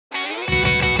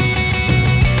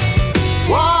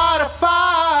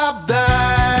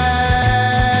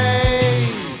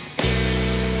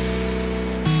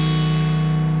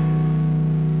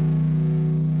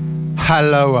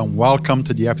Hello and welcome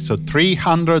to the episode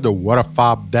 300 of What a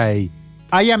Fab Day.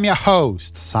 I am your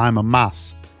host, Simon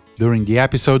Mas. During the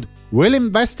episode, we'll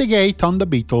investigate on the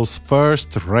Beatles'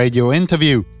 first radio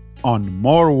interview, on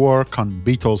more work on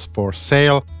Beatles For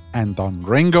Sale, and on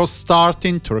Ringo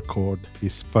starting to record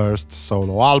his first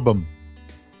solo album.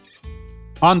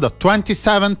 On the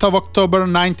 27th of October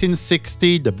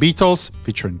 1960, the Beatles,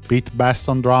 featuring Pete Best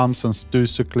on drums and Stu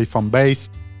Sutcliffe on bass,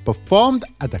 performed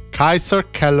at the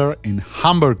Kaiserkeller in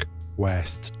Hamburg,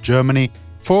 West Germany,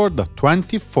 for the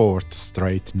 24th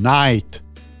straight night.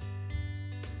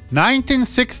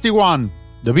 1961,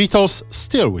 the Beatles,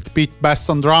 still with Pete Best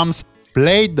on drums,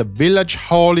 played the Village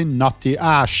Hall in Knotty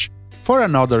for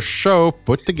another show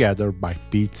put together by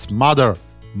Pete's mother,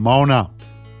 Mona.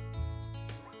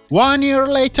 1 year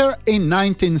later, in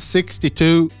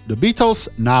 1962, the Beatles,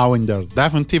 now in their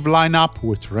definitive lineup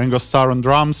with Ringo Starr on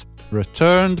drums,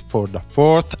 returned for the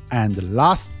fourth and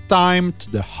last time to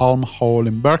the Hulme Hall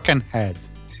in Birkenhead.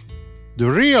 The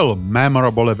real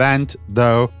memorable event,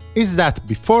 though, is that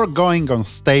before going on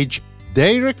stage,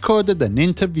 they recorded an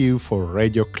interview for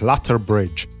Radio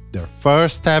Clutterbridge, their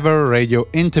first ever radio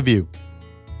interview.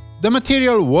 The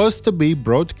material was to be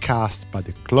broadcast by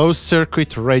the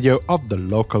closed-circuit radio of the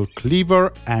local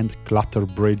Cleaver and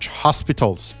Clutterbridge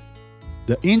hospitals.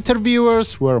 The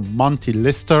interviewers were Monty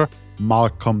Lister,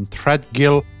 Malcolm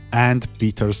Threadgill, and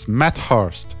Peter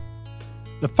Smethurst.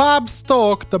 The Fabs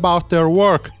talked about their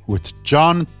work, with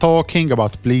John talking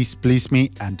about Please Please Me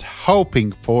and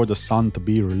hoping for the song to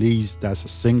be released as a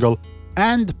single,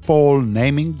 and Paul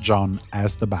naming John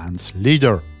as the band's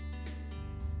leader.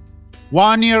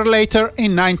 1 year later,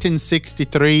 in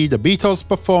 1963, the Beatles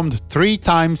performed 3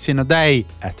 times in a day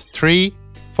at 3,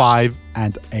 5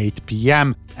 and 8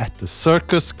 p.m. at the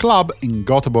Cirkus Club in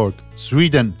Göteborg,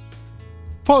 Sweden.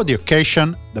 For the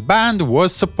occasion, the band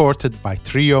was supported by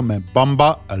Trio Me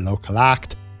Bomba, a local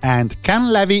act, and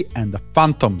Ken Levy and the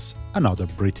Phantoms, another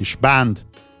British band.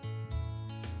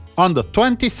 On the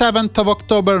 27th of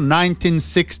October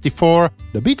 1964,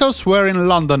 the Beatles were in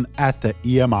London at the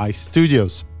EMI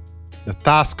studios. The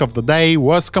task of the day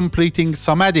was completing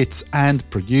some edits and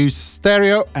produce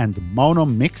stereo and mono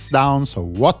mixdowns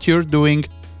of What You're Doing,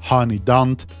 Honey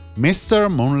Don't, Mr.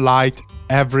 Moonlight,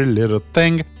 Every Little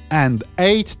Thing, and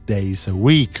 8 days a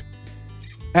week.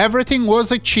 Everything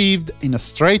was achieved in a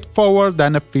straightforward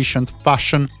and efficient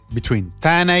fashion between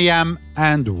 10 a.m.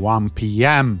 and 1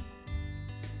 p.m.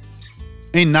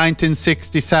 In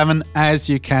 1967, as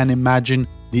you can imagine,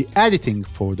 the editing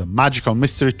for the Magical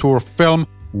Mystery Tour film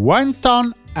went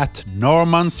on at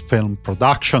Norman's Film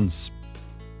Productions.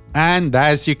 And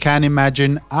as you can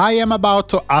imagine, I am about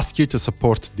to ask you to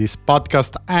support this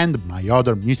podcast and my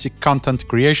other music content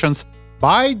creations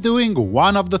by doing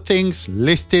one of the things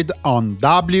listed on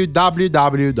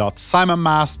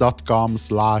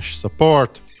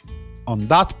www.simonmas.com/support. On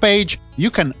that page,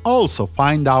 you can also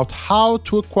find out how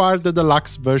to acquire the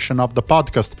deluxe version of the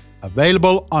podcast,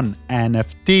 available on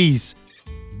NFTs.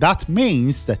 That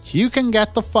means that you can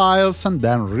get the files and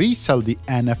then resell the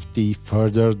NFT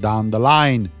further down the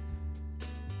line.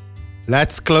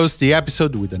 Let's close the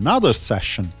episode with another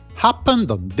session.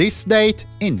 Happened on this date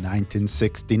in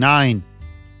 1969.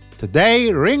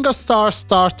 Today, Ringo Starr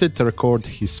started to record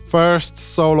his first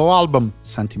solo album,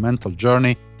 Sentimental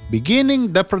Journey,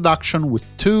 beginning the production with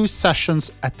 2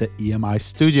 sessions at the EMI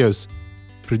studios.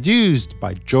 Produced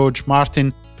by George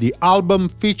Martin, the album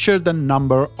featured a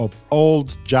number of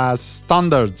old jazz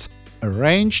standards,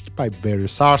 arranged by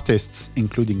various artists,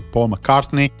 including Paul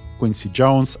McCartney, Quincy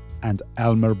Jones, and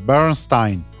Elmer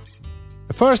Bernstein.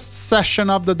 The first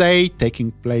session of the day,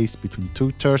 taking place between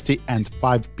 2:30 and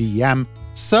 5 p.m.,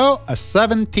 saw a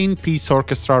 17-piece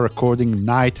orchestra recording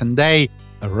night and day,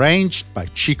 arranged by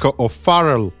Chico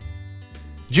O'Farrell.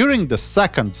 During the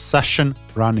second session,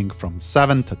 running from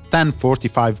 7 to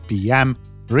 10:45 p.m.,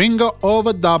 Ringo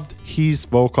overdubbed his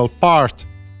vocal part.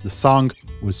 The song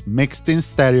was mixed in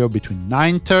stereo between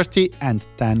 9:30 and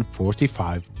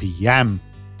 10:45 p.m.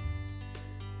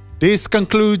 This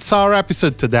concludes our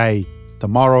episode today.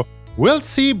 Tomorrow, we'll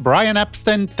see Brian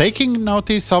Epstein taking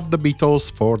notice of the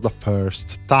Beatles for the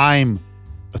first time.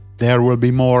 But there will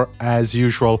be more as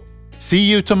usual. See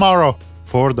you tomorrow.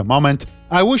 For the moment,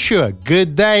 I wish you a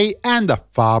good day and a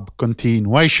fab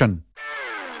continuation.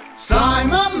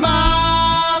 Simon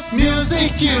Mas,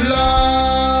 music you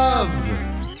love.